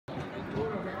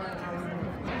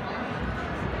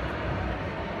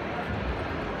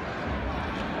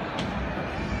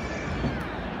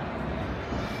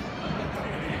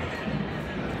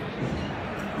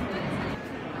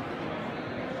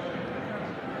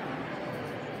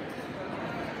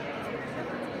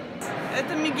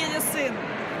Это Мигеля сын.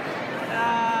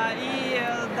 И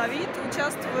Давид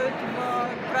участвует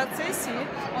в процессии.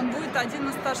 Он будет один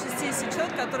из 160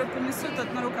 человек, которые понесут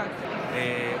это на руках.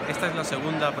 Esta es la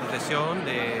segunda procesión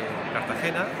de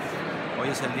Cartagena. Hoy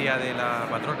es el día de la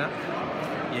patrona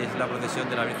y es la procesión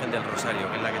de la Virgen del Rosario,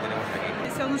 que es la que tenemos aquí.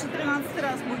 Если он уже 13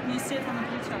 раз будет нести это на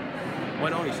плечах.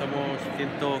 Bueno, y somos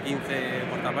 115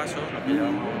 portapasos, los que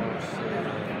llevamos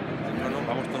el trono,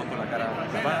 vamos todos con la cara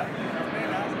tapada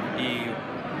y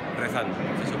rezando.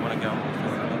 Se supone que vamos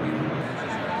rezando.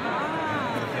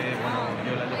 Entonces, bueno,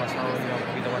 yo el año pasado iba un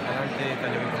poquito más adelante, este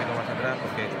año voy un poquito más atrás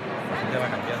porque la gente va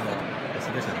cambiando. Así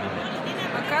que se entiende.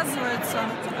 Оказывается,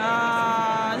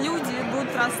 люди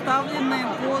будут расставлены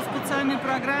по специальной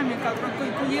программе, которая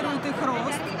калькулирует их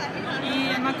рост.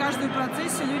 И на каждую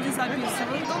процессию люди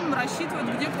записывают, он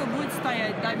рассчитывает, где кто будет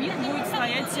стоять. Давид будет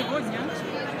стоять сегодня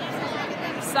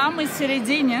в самой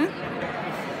середине.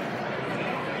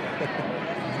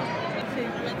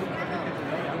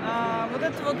 Вот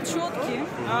это вот четки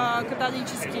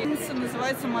католические,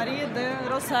 называется Мария де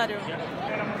Росарио.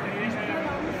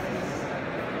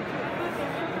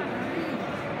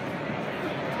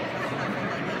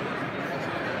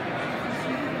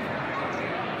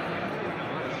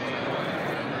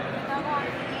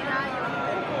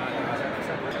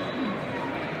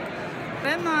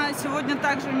 Рена сегодня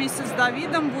также вместе с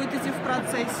Давидом будет идти в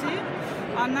процессии.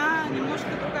 Она немножко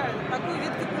другая. Такой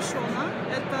вид капюшона.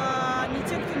 Это не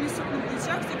те, кто несут на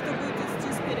плечах, те, кто будет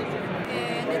идти спереди.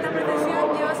 Esta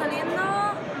procesión lleva saliendo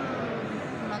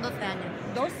unos 12 años.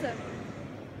 12?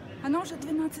 Она уже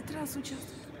 12 раз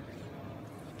участвует.